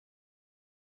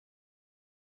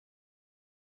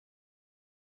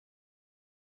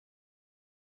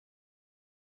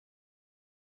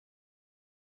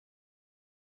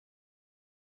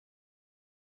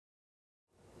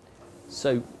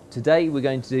So today we're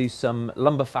going to do some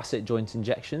lumbar facet joint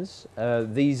injections.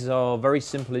 These are very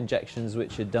simple injections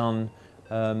which are done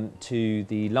to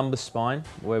the lumbar spine,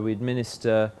 where we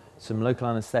administer some local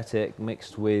anaesthetic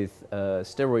mixed with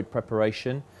steroid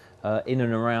preparation in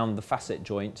and around the facet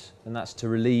joint, and that's to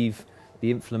relieve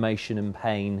the inflammation and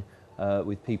pain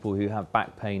with people who have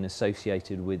back pain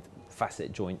associated with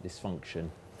facet joint dysfunction.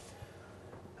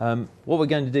 What we're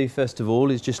going to do first of all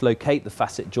is just locate the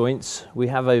facet joints. We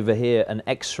have over here an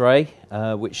X-ray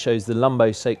which shows the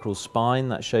lumbosacral spine.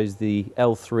 That shows the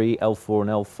L3, L4 and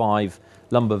L5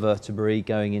 lumbar vertebrae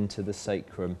going into the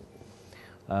sacrum.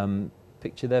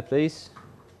 Picture there please.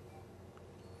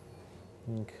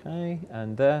 Okay,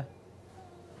 and there.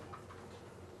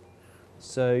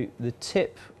 So the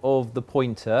tip of the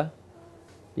pointer,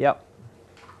 yep,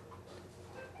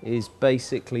 is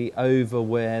basically over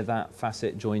where that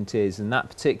facet joint is, and that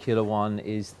particular one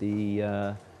is the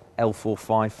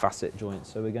L4-5 facet joint.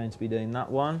 So we're going to be doing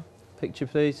that one. Picture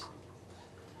please.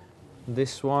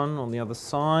 This one on the other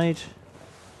side.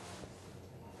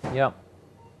 Yep.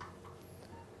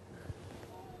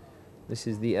 This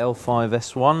is the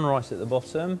L5-S1 right at the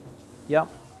bottom. Yep.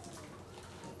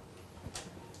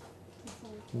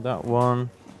 That one.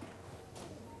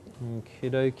 Okie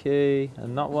dokie.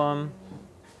 And that one.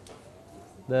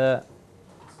 There.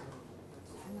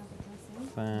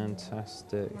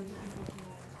 Fantastic.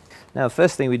 Now the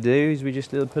first thing we do is we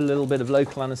just put a little bit of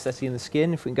local anaesthetic in the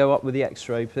skin. If we can go up with the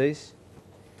X-ray please.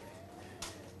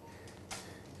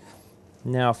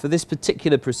 Now for this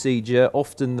particular procedure,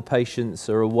 often the patients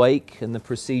are awake and the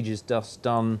procedure is just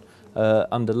done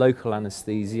under local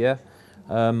anaesthesia.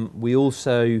 We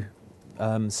also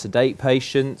sedate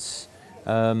patients.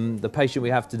 The patient we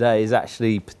have today is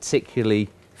actually particularly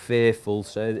fearful,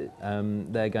 so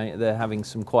they're having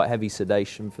some quite heavy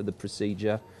sedation for the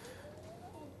procedure.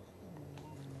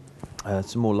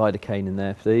 Some more lidocaine in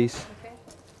there please. Okay.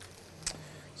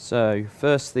 So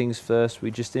first things first,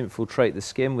 we just infiltrate the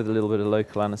skin with a little bit of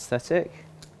local anaesthetic,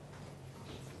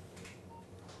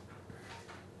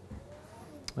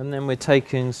 and then we're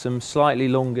taking some slightly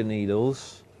longer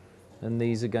needles, and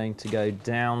these are going to go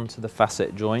down to the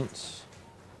facet joints.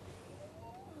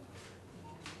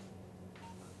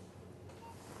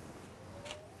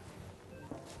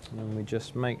 And we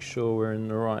just make sure we're in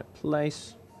the right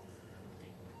place.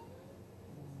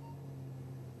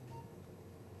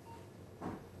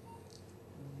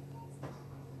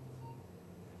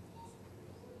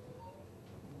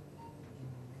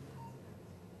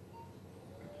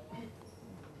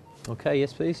 Okay,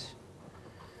 yes please.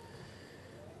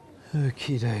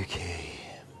 Okie dokie.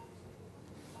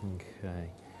 Okay.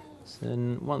 So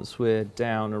then once we're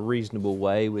down a reasonable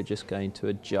way, we're just going to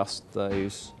adjust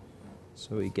those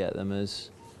so we get them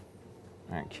as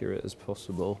accurate as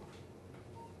possible.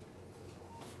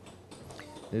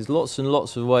 There's lots and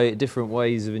lots of different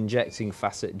ways of injecting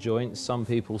facet joints. Some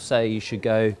people say you should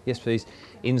go, yes please,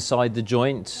 inside the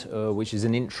joint, which is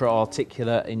an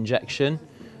intra-articular injection.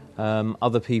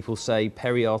 Other people say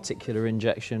peri-articular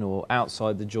injection or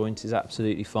outside the joint is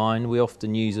absolutely fine. We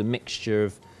often use a mixture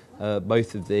of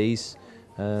both of these.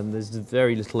 There's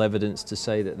very little evidence to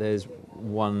say that there's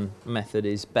one method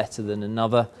is better than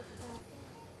another.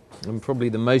 And probably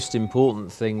the most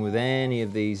important thing with any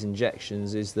of these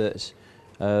injections is that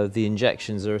the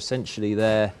injections are essentially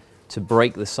there to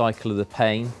break the cycle of the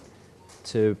pain,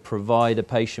 to provide a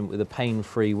patient with a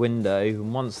pain-free window,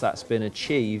 and once that's been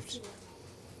achieved,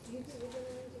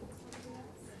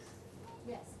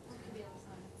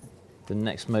 the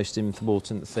next most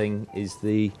important thing is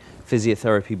the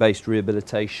physiotherapy-based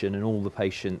rehabilitation, and all the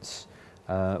patients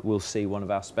will see one of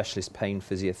our specialist pain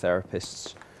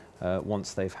physiotherapists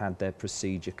once they've had their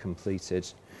procedure completed.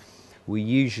 We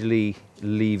usually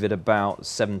leave it about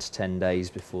 7 to 10 days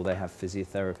before they have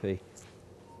physiotherapy.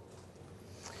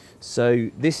 So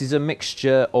this is a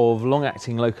mixture of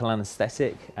long-acting local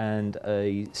anaesthetic and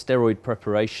a steroid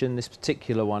preparation. This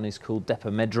particular one is called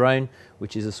depamedrone,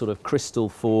 which is a sort of crystal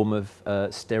form of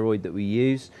steroid that we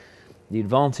use. The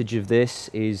advantage of this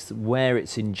is where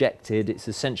it's injected, it's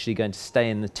essentially going to stay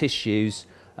in the tissues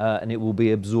and it will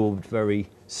be absorbed very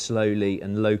slowly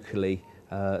and locally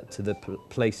to the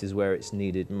places where it's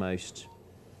needed most.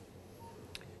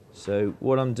 So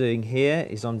what I'm doing here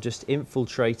is I'm just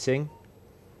infiltrating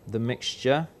the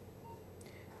mixture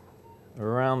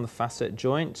around the facet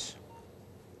joint.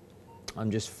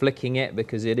 I'm just flicking it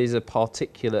because it is a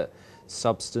particulate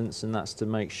substance, and that's to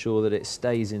make sure that it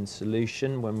stays in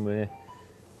solution when we're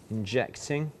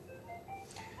injecting.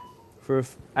 For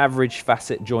average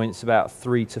facet joints, about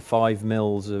 3 to 5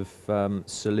 mils of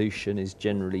solution is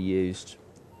generally used.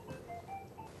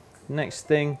 Next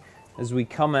thing, as we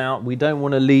come out, we don't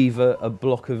want to leave a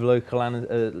block of steroid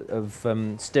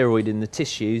in the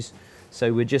tissues,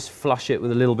 so we just flush it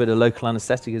with a little bit of local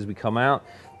anaesthetic as we come out.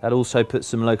 That also puts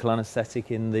some local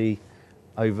anaesthetic in the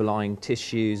overlying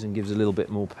tissues and gives a little bit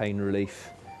more pain relief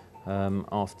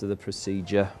after the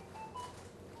procedure.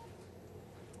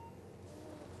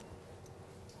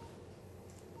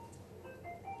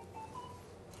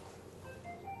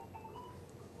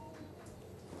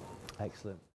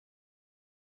 Excellent.